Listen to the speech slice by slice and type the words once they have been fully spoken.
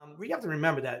we have to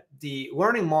remember that the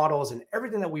learning models and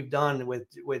everything that we've done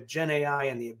with Gen AI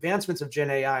and the advancements of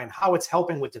Gen AI and how it's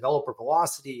helping with developer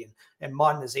velocity and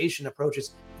modernization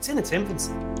approaches, it's in its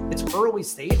infancy. It's early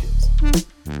stages.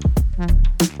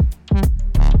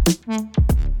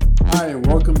 Hi, and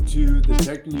welcome to the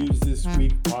Tech News This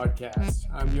Week podcast.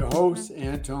 I'm your host,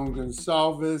 Anton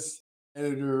Gonsalves,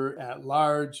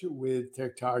 editor-at-large with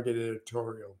Tech Target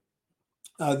Editorial.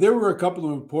 There were a couple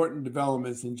of important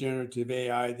developments in generative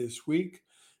AI this week.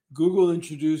 Google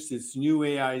introduced its new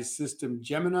AI system,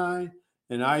 Gemini,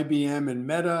 and IBM and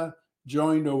Meta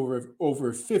joined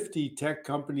over 50 tech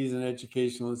companies and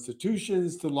educational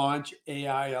institutions to launch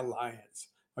AI Alliance,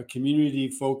 a community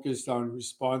focused on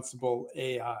responsible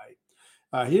AI.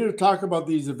 Here to talk about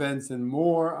these events and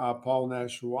more are Paul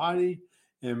Nashwati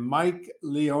and Mike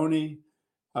Leone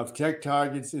of Tech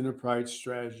Target's Enterprise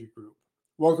Strategy Group.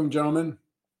 Welcome, gentlemen.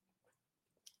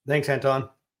 Thanks, Anton.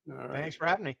 All right. Thanks for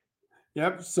having me.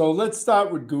 Yep. So let's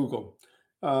start with Google.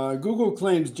 Google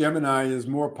claims Gemini is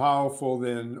more powerful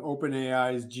than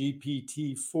OpenAI's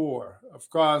GPT-4. Of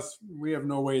course, we have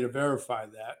no way to verify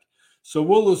that. So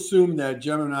we'll assume that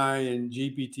Gemini and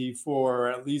GPT-4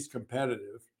 are at least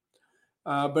competitive.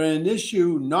 But an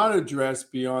issue not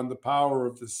addressed beyond the power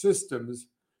of the systems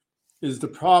is the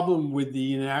problem with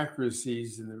the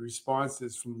inaccuracies in the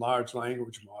responses from large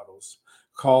language models,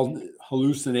 called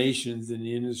hallucinations in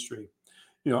the industry.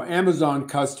 Amazon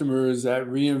customers at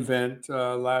reInvent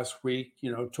last week,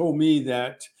 told me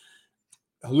that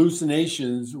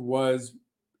hallucinations was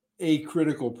a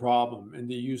critical problem in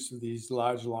the use of these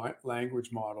large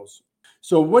language models.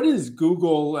 So what is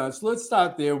Google? So let's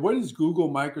start there. What is Google,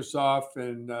 Microsoft,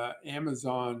 and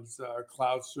Amazon's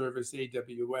cloud service,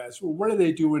 AWS? Well, what are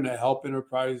they doing to help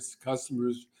enterprise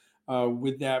customers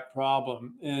with that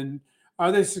problem? And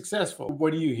are they successful?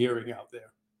 What are you hearing out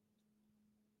there?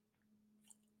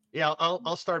 Yeah,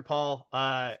 I'll start, Paul.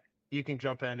 You can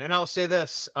jump in. And I'll say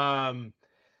this.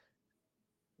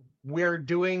 We're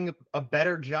doing a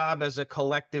better job as a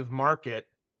collective market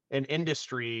and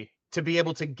industry to be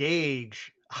able to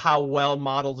gauge how well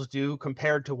models do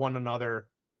compared to one another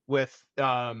with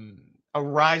a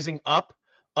rising up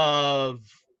of,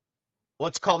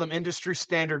 let's call them industry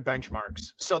standard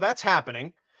benchmarks. So that's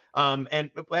happening. And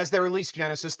as they released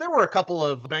Genesis, there were a couple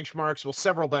of benchmarks,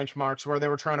 several benchmarks where they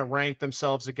were trying to rank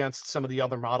themselves against some of the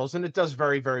other models, and it does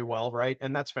very, very well, right?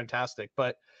 And that's fantastic.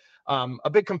 But a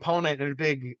big component and a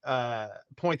big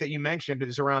point that you mentioned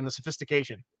is around the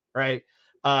sophistication, right?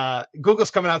 Google's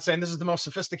coming out saying this is the most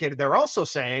sophisticated. They're also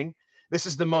saying this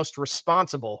is the most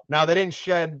responsible. Now, they didn't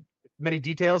shed many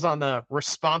details on the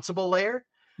responsible layer.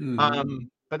 Mm-hmm.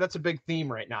 But that's a big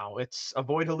theme right now. It's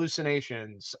avoid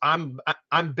hallucinations. I'm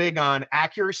big on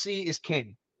accuracy is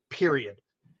king, period.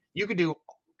 You can do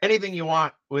anything you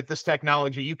want with this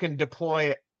technology. You can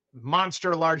deploy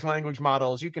monster large language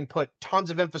models. You can put tons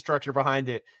of infrastructure behind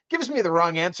it. Gives me the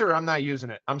wrong answer, I'm not using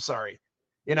it. I'm sorry.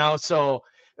 So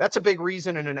that's a big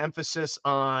reason and an emphasis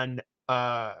on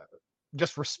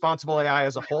just responsible AI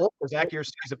as a whole, because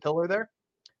accuracy is a pillar there.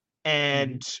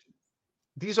 And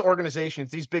these organizations,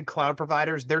 these big cloud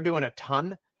providers, they're doing a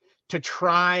ton to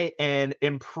try and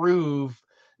improve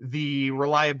the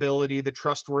reliability, the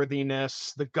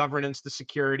trustworthiness, the governance, the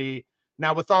security.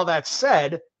 Now, with all that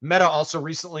said, Meta also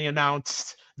recently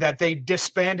announced that they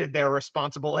disbanded their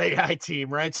responsible AI team,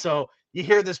 right? So you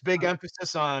hear this big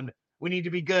emphasis on we need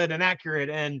to be good and accurate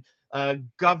and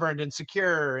governed and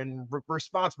secure and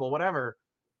responsible, whatever.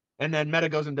 And then Meta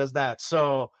goes and does that.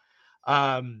 So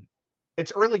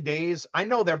it's early days. I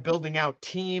know they're building out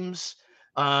teams.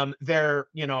 I know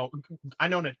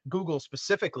that Google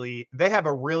specifically, they have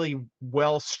a really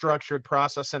well-structured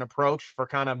process and approach for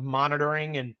kind of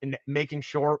monitoring and making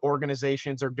sure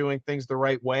organizations are doing things the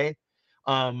right way.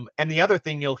 And the other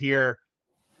thing you'll hear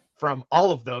from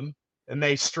all of them, and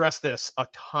they stress this a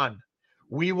ton,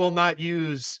 we will not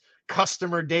use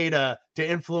customer data to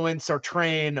influence or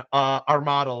train our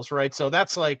models, right? So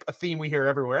that's like a theme we hear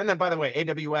everywhere. And then, by the way,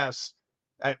 AWS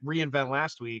at reInvent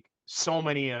last week, so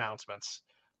many announcements,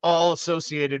 all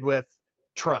associated with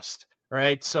trust,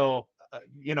 right? So,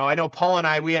 I know Paul and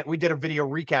I, we did a video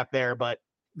recap there, but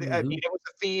it was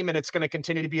a theme and it's going to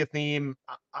continue to be a theme.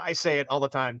 I say it all the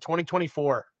time.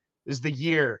 2024 is the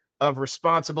year of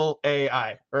responsible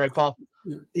AI. All right, Paul?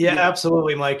 Yeah,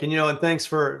 absolutely, Mike. And, and thanks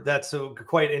for that. So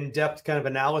quite in-depth kind of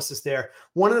analysis there.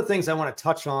 One of the things I want to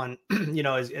touch on,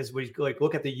 as we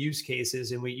look at the use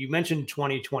cases, and you mentioned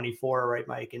 2024, right,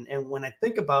 Mike? And when I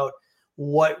think about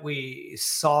what we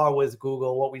saw with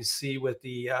Google, what we see with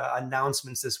the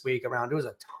announcements this week around, there was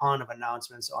a ton of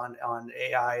announcements on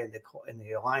AI and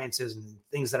the alliances and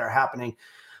things that are happening.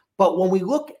 But when we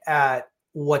look at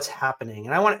what's happening,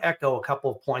 and I want to echo a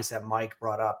couple of points that Mike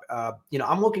brought up.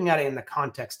 I'm looking at it in the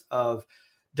context of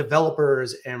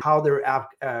developers and how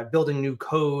they're building new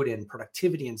code and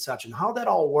productivity and such, and how that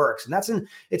all works. And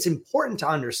it's important to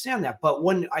understand that. But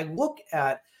when I look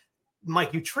at,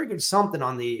 Mike, you triggered something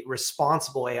on the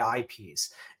responsible AI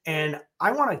piece. And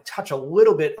I want to touch a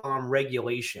little bit on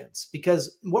regulations,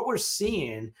 because what we're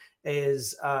seeing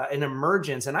is an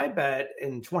emergence. And I bet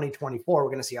in 2024,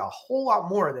 we're going to see a whole lot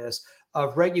more of this,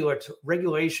 of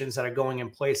regulations that are going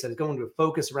in place that are going to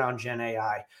focus around Gen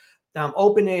AI.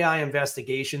 Open AI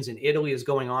investigations in Italy is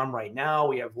going on right now.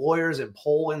 We have lawyers in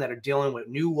Poland that are dealing with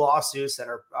new lawsuits that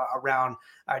are around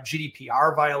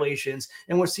GDPR violations.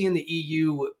 And we're seeing the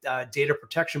EU Data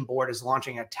Protection Board is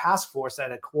launching a task force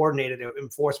that had coordinated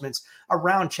enforcements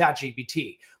around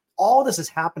ChatGPT. All this is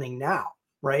happening now,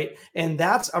 right? And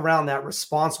that's around that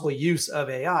responsible use of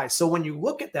AI. So when you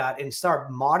look at that and start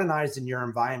modernizing your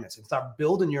environments and start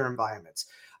building your environments,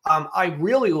 I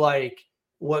really like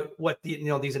what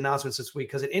these announcements this week,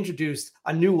 because it introduced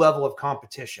a new level of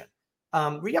competition.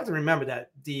 We have to remember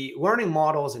that the learning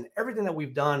models and everything that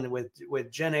we've done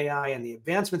with Gen AI and the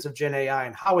advancements of Gen AI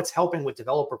and how it's helping with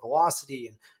developer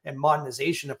velocity and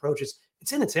modernization approaches,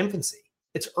 it's in its infancy.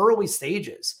 It's early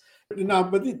stages. No,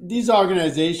 but these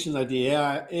organizations like the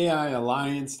AI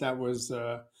Alliance that was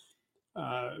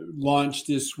launched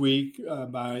this week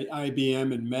by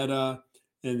IBM and Meta,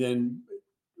 and then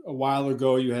a while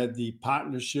ago you had the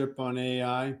partnership on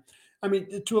AI. I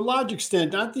mean, to a large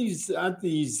extent, aren't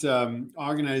these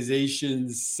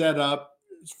organizations set up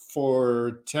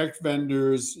for tech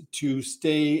vendors to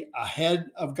stay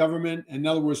ahead of government? In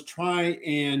other words, try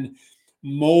and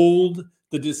mold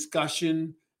the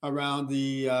discussion around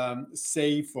the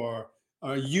safe or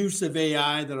use of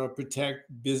AI that will protect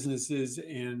businesses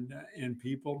and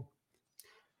people?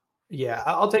 Yeah,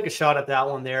 I'll take a shot at that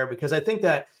one there, because I think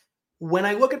that when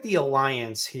I look at the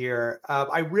alliance here,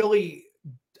 I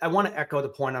want to echo the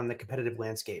point on the competitive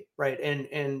landscape, right?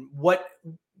 And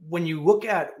when you look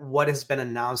at what has been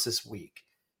announced this week,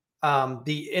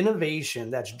 the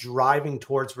innovation that's driving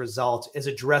towards results is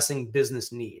addressing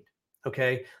business need.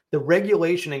 Okay, the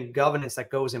regulation and governance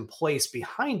that goes in place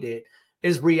behind it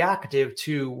is reactive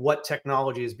to what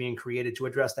technology is being created to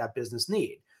address that business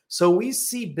need. So we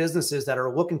see businesses that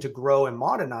are looking to grow and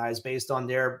modernize based on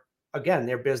their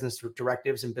business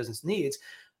directives and business needs.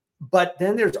 But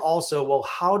then there's also, well,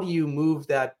 how do you move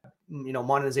that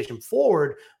modernization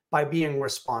forward by being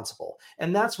responsible?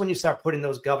 And that's when you start putting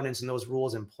those governance and those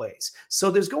rules in place. So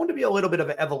there's going to be a little bit of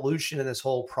an evolution in this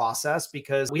whole process,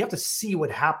 because we have to see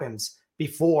what happens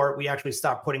before we actually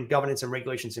start putting governance and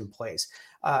regulations in place.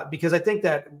 Because I think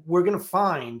that we're going to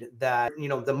find that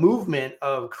the movement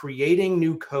of creating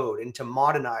new code and to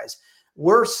modernize,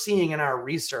 we're seeing in our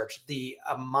research the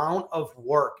amount of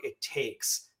work it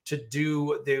takes to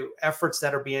do the efforts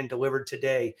that are being delivered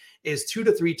today is 2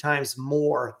 to 3 times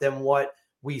more than what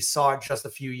we saw just a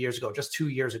few years ago, just 2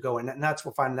 years ago. And that's,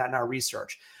 we're finding that in our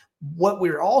research. What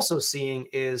we're also seeing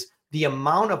is the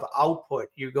amount of output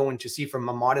you're going to see from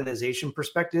a modernization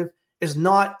perspective is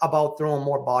not about throwing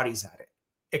more bodies at it.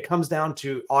 It comes down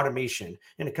to automation,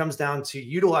 and it comes down to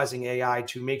utilizing AI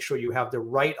to make sure you have the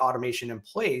right automation in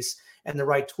place and the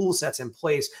right tool sets in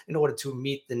place in order to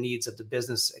meet the needs of the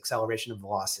business acceleration and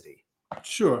velocity.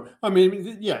 Sure. I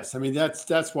mean, yes. I mean,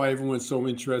 that's why everyone's so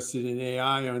interested in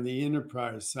AI on the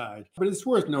enterprise side. But it's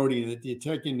worth noting that the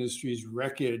tech industry's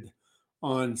record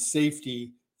on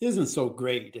safety isn't so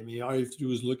great. I mean, all you have to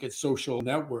do is look at social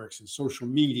networks and social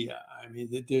media. I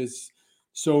mean, there's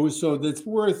so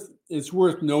it's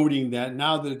worth noting that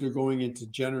now that they're going into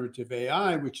generative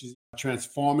AI, which is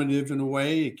transformative in a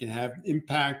way, it can have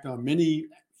impact on many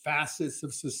facets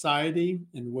of society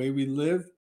and the way we live.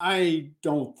 I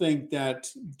don't think that,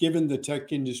 given the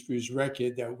tech industry's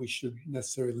record, that we should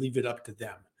necessarily leave it up to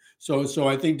them. So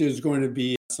I think there's going to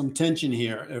be some tension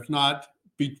here, if not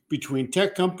between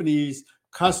tech companies,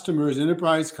 customers,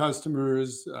 enterprise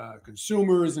customers,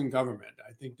 consumers, and government.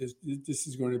 I think this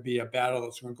is going to be a battle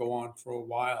that's going to go on for a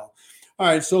while. All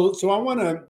right, so I want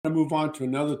to move on to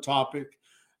another topic,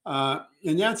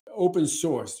 and that's open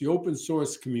source, the open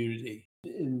source community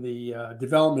in the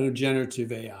development of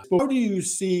generative AI. How do you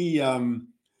see the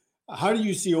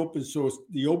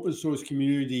open source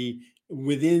community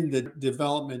within the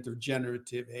development of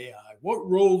generative AI? What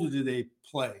role do they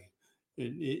play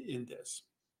in this?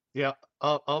 Yeah,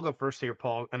 I'll go first here,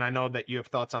 Paul. And I know that you have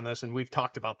thoughts on this, and we've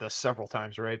talked about this several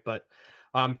times, right? But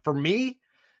for me,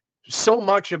 so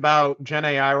much about Gen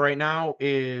AI right now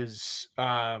is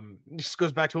this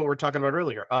goes back to what we were talking about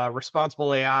earlier: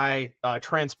 responsible AI,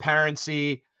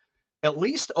 transparency, at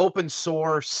least open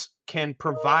source can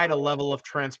provide a level of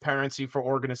transparency for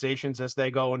organizations as they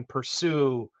go and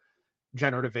pursue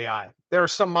generative AI. There are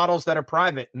some models that are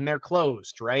private and they're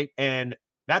closed, right? And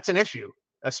that's an issue,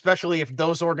 especially if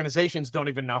those organizations don't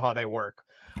even know how they work.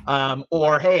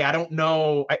 Or, hey, I don't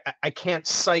know, I can't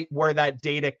cite where that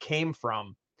data came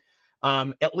from.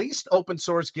 At least open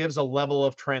source gives a level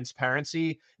of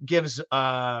transparency, gives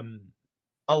a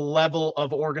level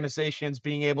of organizations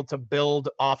being able to build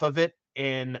off of it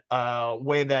in a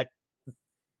way that,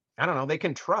 I don't know, they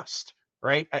can trust,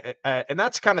 right? And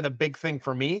that's kind of the big thing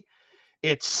for me.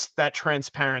 It's that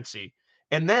transparency.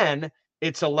 And then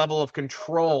it's a level of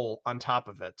control on top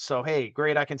of it. So, hey,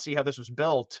 great, I can see how this was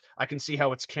built. I can see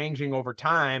how it's changing over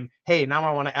time. Hey, now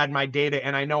I want to add my data,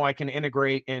 and I know I can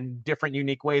integrate in different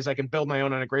unique ways. I can build my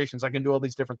own integrations. I can do all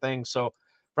these different things. So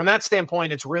from that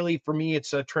standpoint, it's really, for me,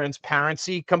 it's a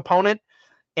transparency component.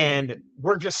 And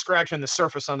we're just scratching the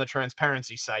surface on the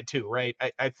transparency side too, right?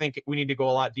 I think we need to go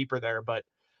a lot deeper there. But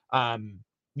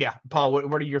yeah, Paul,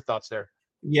 what are your thoughts there?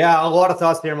 Yeah, a lot of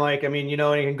thoughts there, Mike. I mean, you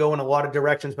know, it can go in a lot of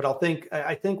directions, but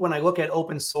I think when I look at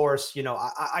open source, you know,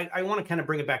 I want to kind of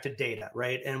bring it back to data,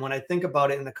 right? And when I think about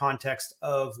it in the context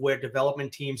of where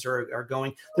development teams are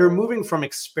going, they're moving from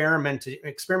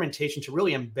experimentation to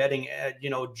really embedding,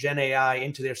 you know, Gen AI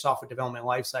into their software development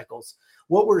life cycles.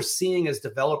 What we're seeing is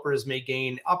developers may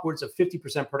gain upwards of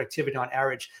 50% productivity on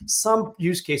average. Some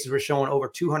use cases were showing over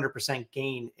 200%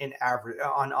 gain in average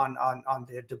on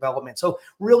their development. So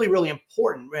really, really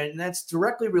important. And that's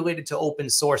directly related to open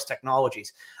source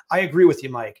technologies. I agree with you,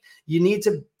 Mike. You need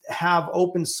to have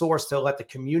open source to let the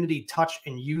community touch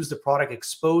and use the product,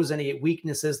 expose any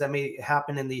weaknesses that may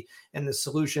happen in the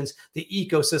solutions. The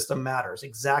ecosystem matters,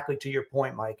 exactly to your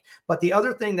point, Mike. But the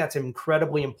other thing that's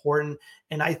incredibly important,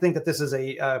 and I think that this is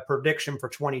a prediction for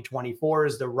 2024,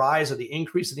 is the rise or the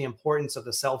increase of the importance of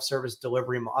the self-service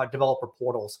delivery developer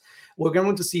portals. We're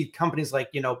going to see companies like,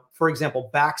 you know, for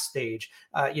example, Backstage,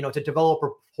 you know, it's a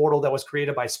developer portal that was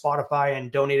created by Spotify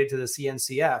and donated to the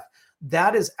CNCF.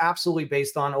 That is absolutely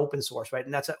based on open source, right?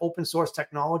 And that's an open source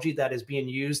technology that is being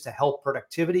used to help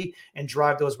productivity and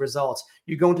drive those results.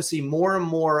 You're going to see more and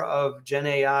more of Gen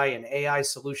AI and AI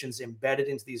solutions embedded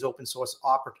into these open source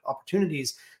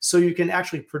opportunities, so you can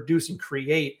actually produce and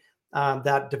create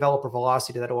that developer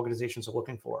velocity that organizations are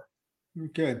looking for.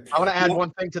 Okay. I want to add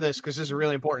one thing to this because this is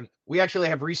really important. We actually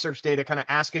have research data kind of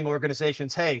asking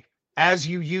organizations, hey, as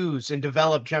you use and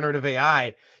develop generative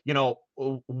AI, you know,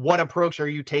 what approach are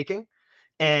you taking?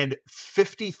 And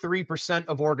 53%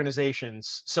 of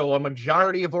organizations, so a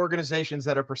majority of organizations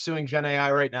that are pursuing Gen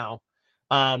AI right now,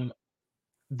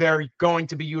 they're going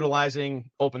to be utilizing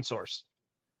open source,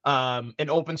 an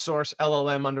open source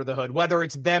LLM under the hood, whether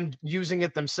it's them using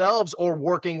it themselves or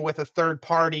working with a third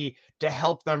party to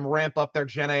help them ramp up their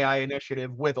Gen AI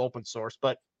initiative with open source.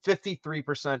 But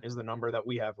 53% is the number that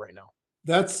we have right now.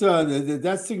 That's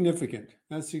significant.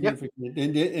 That's significant.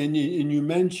 Yep. And you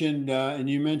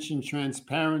mentioned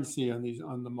transparency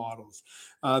on the models.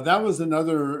 That was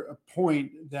another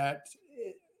point that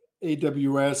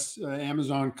AWS,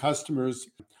 Amazon customers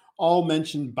all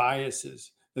mentioned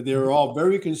biases. That they were all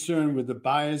very concerned with the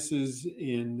biases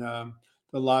in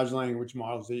the large language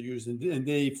models they use, and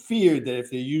they feared that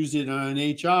if they use it on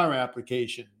an HR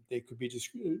application, they could be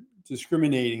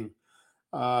discriminating.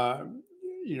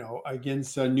 You know,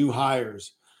 against new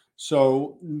hires.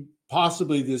 So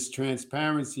possibly this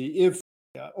transparency, if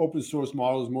open source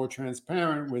model is more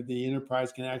transparent, where the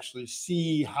enterprise can actually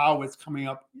see how it's coming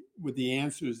up with the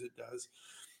answers it does,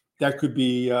 that could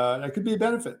be a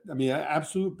benefit. I mean, an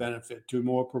absolute benefit to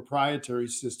more proprietary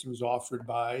systems offered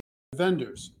by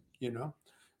vendors. You know,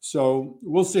 so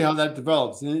we'll see how that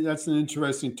develops. And that's an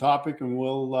interesting topic, and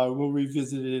we'll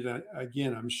revisit it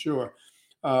again, I'm sure.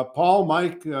 Paul,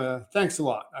 Mike, thanks a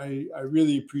lot. I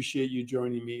really appreciate you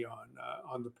joining me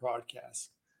on the podcast.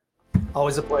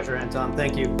 Always a pleasure, Anton.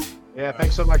 Thank you. Yeah,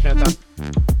 thanks so much, Anton.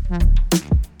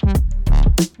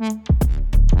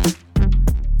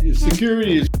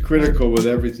 Security is critical with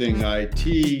everything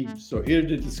IT. So here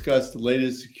to discuss the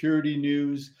latest security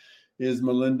news is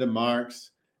Melinda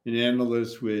Marks, an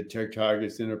analyst with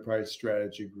TechTarget's Enterprise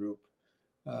Strategy Group.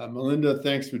 Melinda,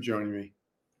 thanks for joining me.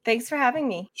 Thanks for having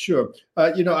me. Sure.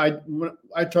 You know,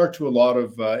 I talked to a lot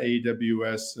of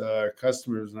AWS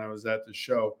customers when I was at the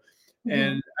show,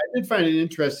 and I did find it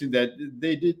interesting that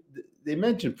they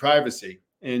mentioned privacy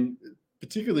and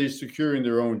particularly securing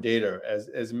their own data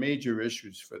as major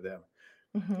issues for them.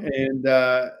 And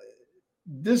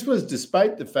this was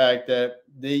despite the fact that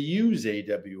they use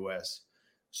AWS.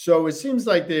 So it seems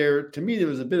like to me, there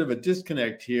was a bit of a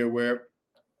disconnect here where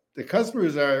the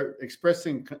customers are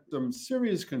expressing some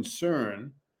serious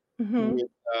concern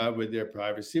with their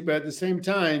privacy, but at the same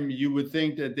time, you would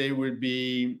think that they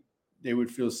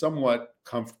would feel somewhat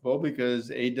comfortable because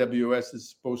AWS is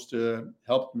supposed to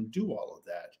help them do all of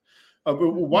that. But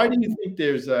why do you think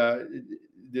there's a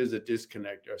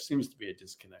disconnect? There seems to be a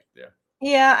disconnect there.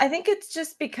 Yeah, I think it's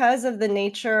just because of the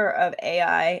nature of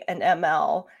AI and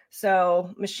ML.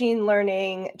 So machine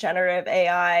learning, generative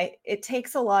AI, it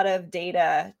takes a lot of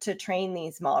data to train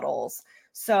these models.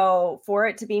 So for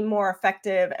it to be more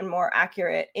effective and more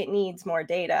accurate, it needs more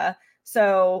data.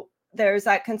 So there's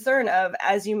that concern of,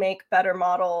 as you make better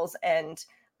models and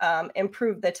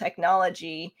improve the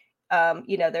technology,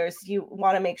 you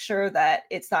want to make sure that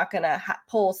it's not going to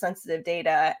pull sensitive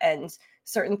data, and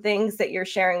certain things that you're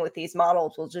sharing with these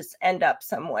models will just end up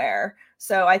somewhere.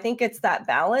 So I think it's that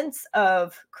balance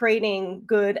of creating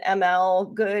good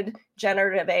ML, good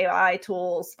generative AI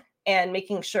tools, and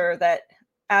making sure that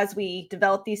as we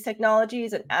develop these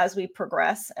technologies and as we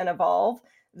progress and evolve,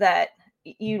 that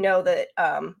that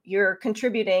you're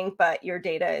contributing, but your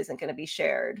data isn't going to be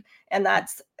shared. And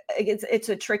it's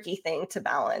a tricky thing to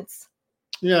balance.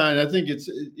 Yeah, and I think it's,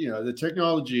 the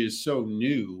technology is so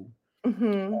new.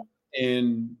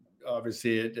 And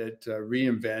obviously at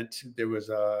reInvent, there was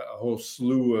a whole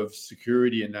slew of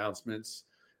security announcements.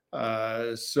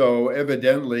 So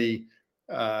evidently,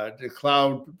 the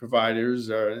cloud providers,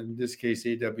 or in this case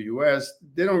AWS,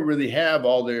 they don't really have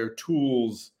all their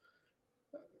tools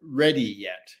ready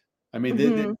yet. I mean,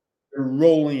 they're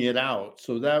rolling it out.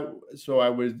 So I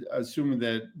would assume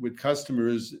that with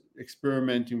customers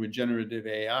experimenting with generative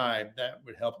AI, that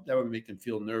would help. That would make them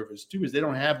feel nervous too, because they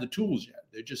don't have the tools yet.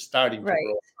 They're just starting to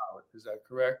roll out. Is that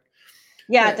correct?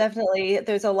 Yeah, definitely.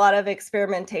 There's a lot of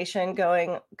experimentation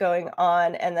going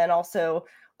on, and then also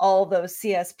all those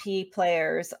CSP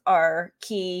players are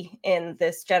key in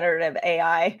this generative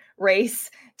AI race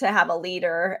to have a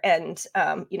leader and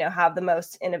have the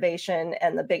most innovation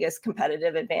and the biggest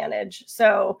competitive advantage.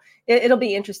 So it'll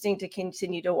be interesting to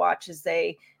continue to watch as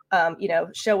they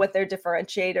show what their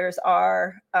differentiators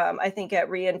are. I think at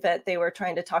reInvent they were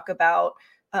trying to talk about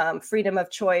freedom of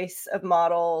choice of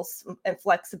models and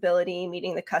flexibility,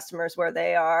 meeting the customers where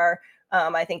they are.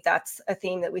 I think that's a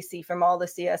theme that we see from all the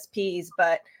CSPs,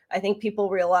 but I think people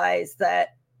realize that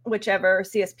whichever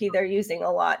CSP they're using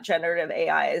a lot, generative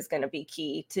AI is going to be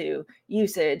key to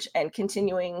usage and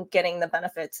continuing getting the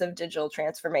benefits of digital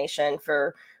transformation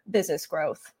for business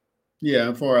growth. Yeah,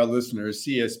 and for our listeners,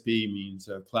 CSP means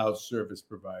cloud service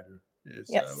provider.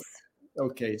 Yes.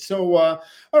 Okay, so all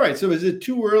right. So is it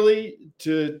too early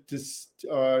to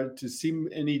see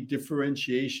any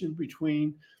differentiation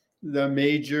between the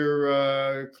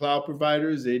major cloud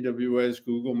providers, AWS,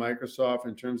 Google, Microsoft,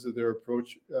 in terms of their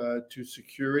approach to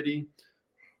security?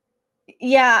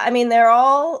 Yeah, I mean, they're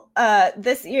all,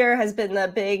 this year has been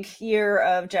the big year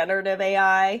of generative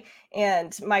AI,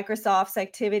 and Microsoft's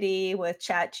activity with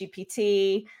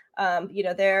ChatGPT.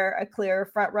 They're a clear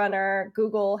front runner.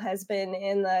 Google has been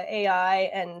in the AI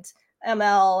and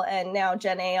ML and now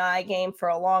Gen AI game for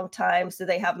a long time. So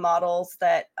they have models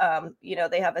that,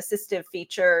 they have assistive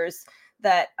features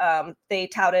that they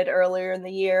touted earlier in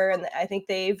the year. And I think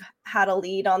they've had a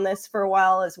lead on this for a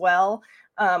while as well.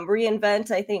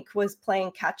 reInvent, I think, was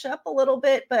playing catch up a little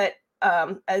bit, but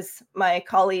as my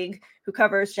colleague who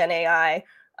covers Gen AI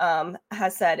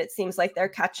has said, it seems like they're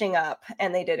catching up,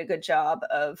 and they did a good job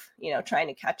of, trying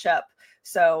to catch up.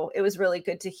 So it was really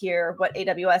good to hear what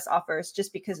AWS offers,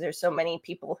 just because there's so many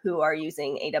people who are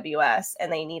using AWS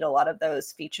and they need a lot of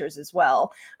those features as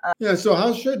well. Yeah. So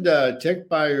how should tech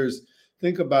buyers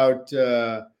think about,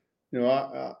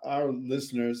 our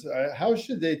listeners, how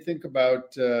should they think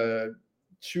about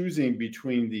choosing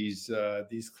between these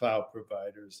cloud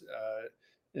providers,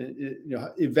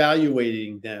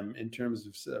 evaluating them in terms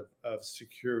of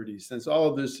security, since all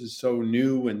of this is so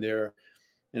new,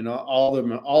 and all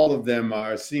of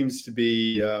them seems to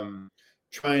be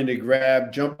trying to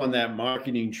jump on that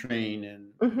marketing train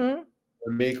and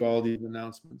make all these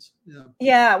announcements.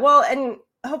 Yeah. Well, and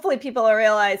hopefully people will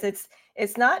realize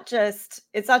it's not just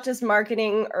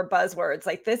marketing or buzzwords.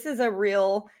 Like, this is a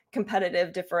real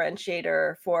competitive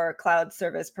differentiator for cloud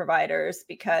service providers,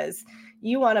 because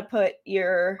you want to put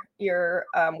your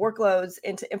workloads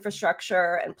into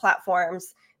infrastructure and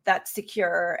platforms that's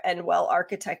secure and well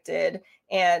architected.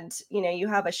 And, you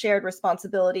have a shared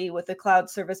responsibility with the cloud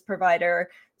service provider.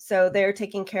 So they're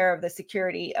taking care of the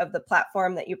security of the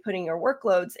platform that you're putting your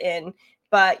workloads in,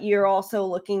 but you're also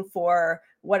looking for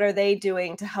what are they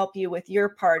doing to help you with your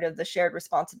part of the shared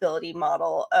responsibility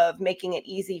model of making it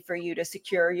easy for you to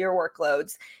secure your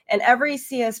workloads. And every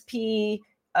CSP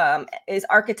is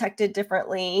architected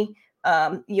differently.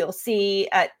 You'll see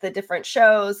at the different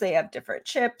shows, they have different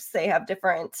chips, they have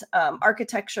different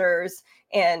architectures,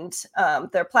 and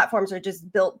their platforms are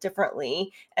just built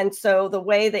differently. And so the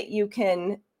way that you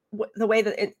can, the way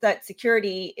that that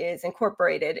security is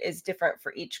incorporated is different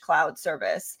for each cloud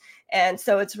service. And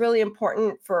so it's really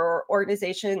important for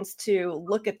organizations to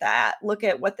look at that, look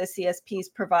at what the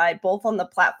CSPs provide, both on the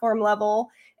platform level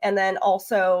and then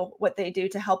also what they do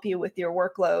to help you with your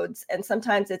workloads. And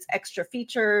sometimes it's extra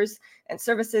features and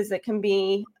services that can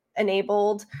be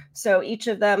enabled. So each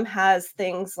of them has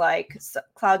things like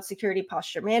cloud security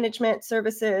posture management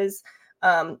services.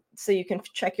 So you can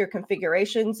check your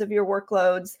configurations of your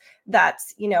workloads.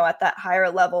 That's, at that higher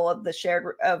level of the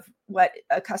shared of what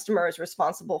a customer is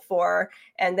responsible for.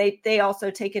 And they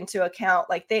also take into account,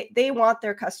 like they want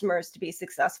their customers to be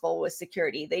successful with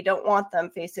security. They don't want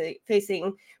them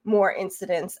facing more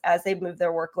incidents as they move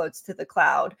their workloads to the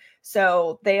cloud.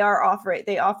 So they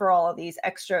offer all of these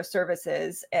extra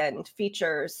services and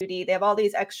features. They have all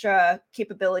these extra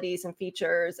capabilities and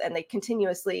features, and they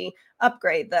continuously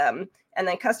upgrade them. And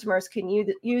then customers can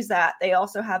use that. They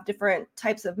also have different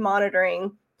types of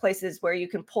monitoring places where you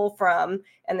can pull from,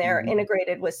 and they're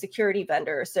integrated with security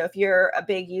vendors. So if you're a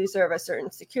big user of a certain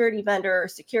security vendor or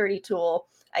security tool,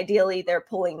 ideally they're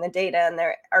pulling the data and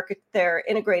they're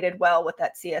integrated well with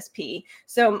that CSP.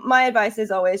 So my advice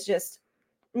is always just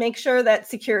make sure that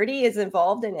security is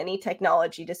involved in any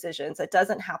technology decisions. It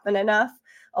doesn't happen enough.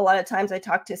 A lot of times I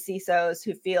talk to CISOs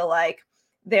who feel like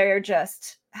they're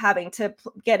just having to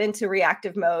get into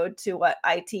reactive mode to what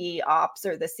IT ops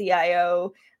or the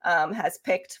CIO has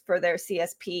picked for their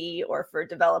CSP or for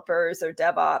developers or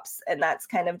DevOps. And that's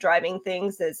kind of driving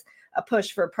things as a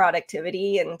push for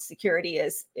productivity, and security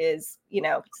is it's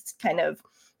kind of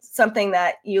something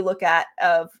that you look at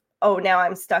of, oh, now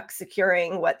I'm stuck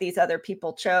securing what these other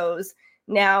people chose.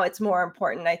 Now it's more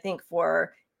important, I think,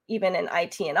 for even in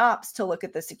IT and ops to look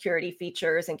at the security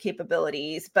features and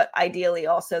capabilities, but ideally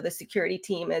also the security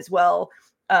team as well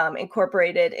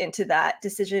incorporated into that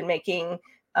decision-making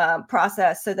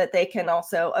process so that they can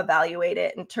also evaluate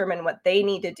it and determine what they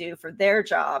need to do for their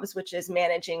jobs, which is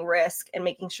managing risk and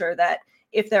making sure that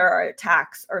if there are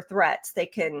attacks or threats, they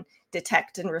can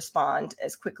detect and respond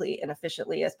as quickly and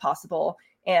efficiently as possible.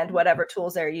 And whatever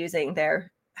tools they're using,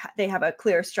 they have a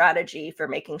clear strategy for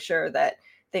making sure that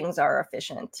things are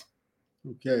efficient.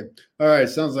 Okay. All right.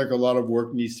 Sounds like a lot of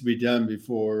work needs to be done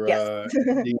before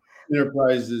the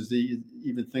enterprises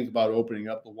even think about opening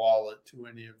up the wallet to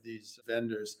any of these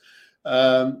vendors.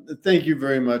 Thank you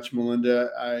very much, Melinda.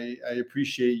 I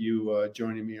appreciate you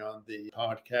joining me on the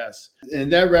podcast. And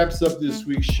that wraps up this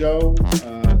week's show.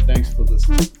 Thanks for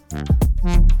listening.